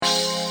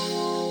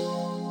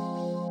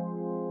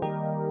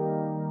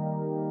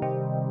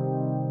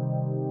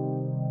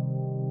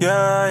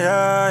Yeah,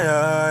 yeah,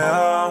 yeah,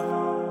 yeah.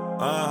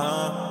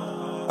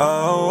 Oh,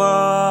 oh,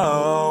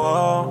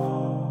 oh,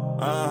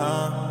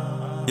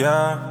 oh.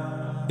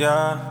 Yeah,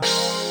 yeah,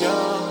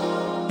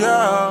 yeah,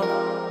 yeah,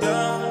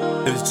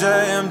 yeah. It's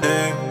J.M.D.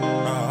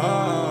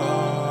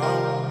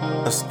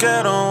 Let's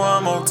get on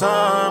one more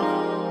time.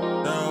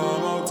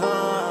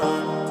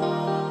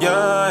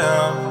 Yeah,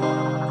 yeah.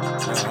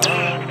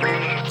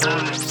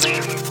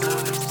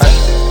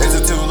 Is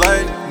it too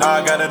late? Now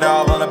I got it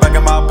all on the back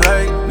of my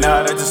plate.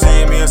 Now that you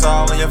see me, it's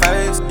all in your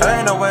face.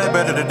 Ain't no way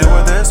better to do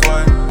it this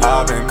way.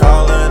 I've been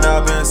calling,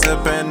 I've been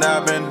sipping,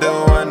 I've been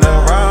doing the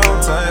round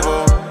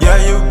table. Yeah,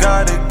 you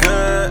got it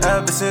good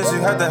ever since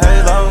you had the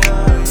halo.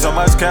 So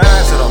much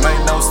cash, it don't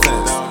make no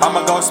sense.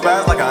 I'ma go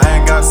spaz like I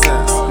ain't got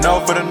sense.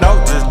 No for the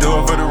note, just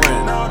do it for the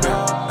rent.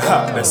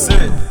 Ha, that's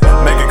it.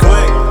 Make it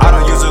click. I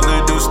don't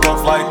usually do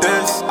stuff like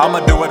this.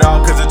 I'ma do it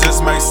all cause it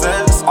just makes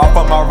sense. Off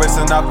of my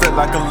wrist and I fit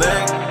like a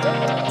lick.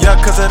 Yeah,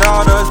 cause it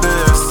all does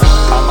this.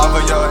 I'm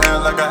over your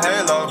head like a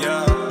halo.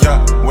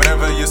 Yeah,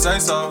 whenever you say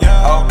so.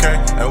 Okay,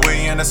 and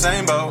we in the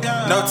same boat.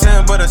 No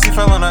 10, but she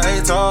fell on her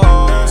 8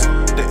 toes.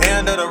 The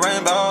end of the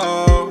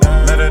rainbow.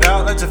 Let it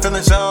out, let your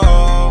feelings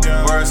show.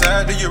 Where it's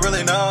at, do you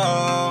really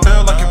know?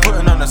 Feel like you're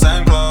putting on the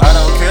same clothes. I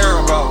don't care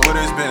about what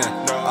it's been.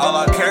 All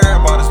I care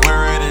about is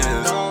where it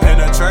is.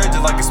 Penetrate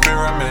just like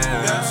experiments.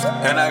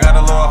 And I got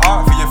a little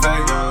heart for your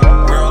fake.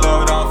 Real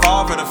love don't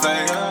fall for the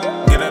fake.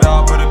 Get it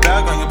all, put it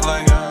back on your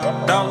plate.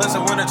 Don't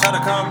listen when they try to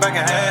come back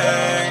and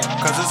hate,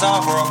 cause it's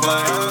all for a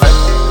play.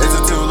 Is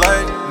it too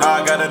late? Now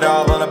I got it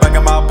all on the back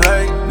of my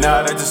plate.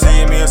 Now that you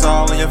see me, it's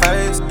all in your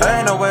face.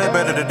 Ain't no way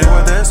better to do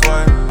it this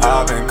way.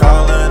 I've been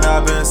calling,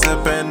 I've been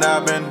sipping,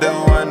 I've been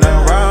doing the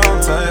round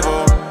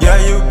table. Yeah,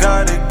 you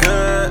got it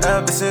good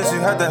ever since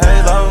you had the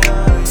halo.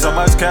 So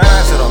much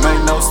cash, it don't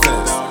make no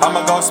sense.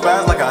 I'ma go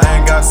spaz like I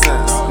ain't got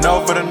sense.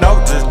 No for the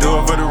note, just do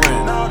it for the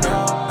rent.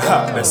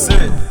 Ha, that's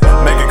it.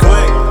 Make it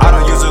click. I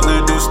don't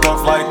usually do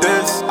stuff like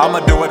this.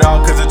 I'ma do it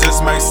all cause it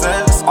just makes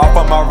sense. Off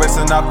of my wrist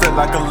and I fit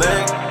like a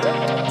lick.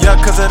 Yeah,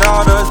 cause it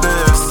all does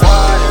this.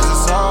 Why is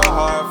it so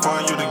hard for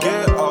you to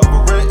get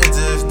over it and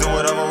just do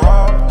it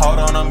overall? Hold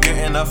on, I'm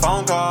getting a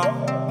phone call.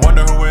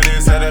 Wonder who it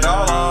is, set it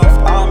all off.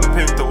 I'ma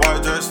pick the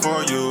white dress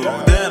for you.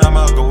 Then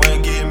I'ma go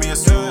and get me a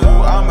suit.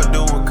 I'ma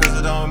do it cause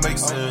it don't make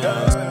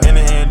sense. In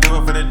the end, do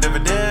it for the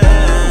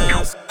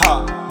dividends.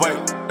 Ha, wait,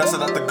 that's a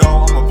lot to go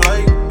on my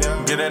plate.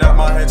 Get it out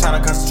my head,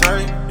 tryna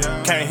concentrate.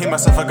 Can't hear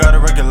myself, I gotta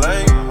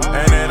regulate.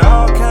 And it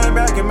all came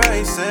back and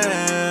made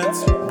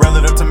sense.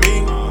 Relative to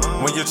me,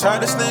 when you try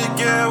to sneak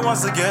it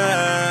once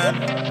again.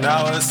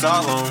 Now it's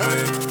all on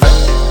me.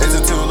 Is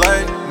it too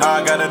late?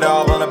 Now I got it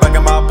all on the back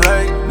of my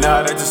plate.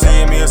 Now that you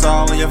see me, it's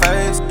all in your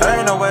face.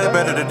 Ain't no way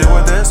better to do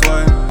it this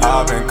way.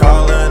 I've been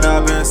calling,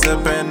 I've been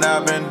sipping,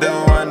 I've been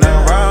doing the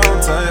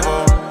round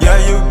table. Yeah,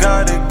 you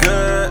got it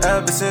good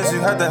ever since you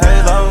had the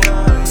halo.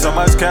 So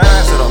much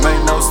cash, it don't make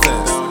no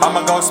sense.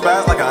 I'ma go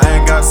spaz like I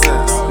ain't got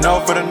sense. No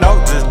for the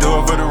note, just do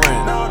it for the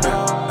rent.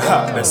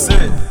 Ha, that's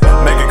it.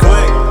 Make it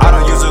click. I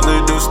don't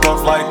usually do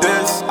stuff like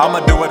this.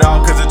 I'ma do it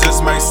all cause it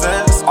just makes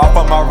sense. Off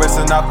of my wrist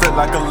and I fit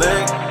like a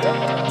lick.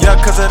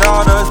 Yeah, cause it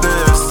all does this.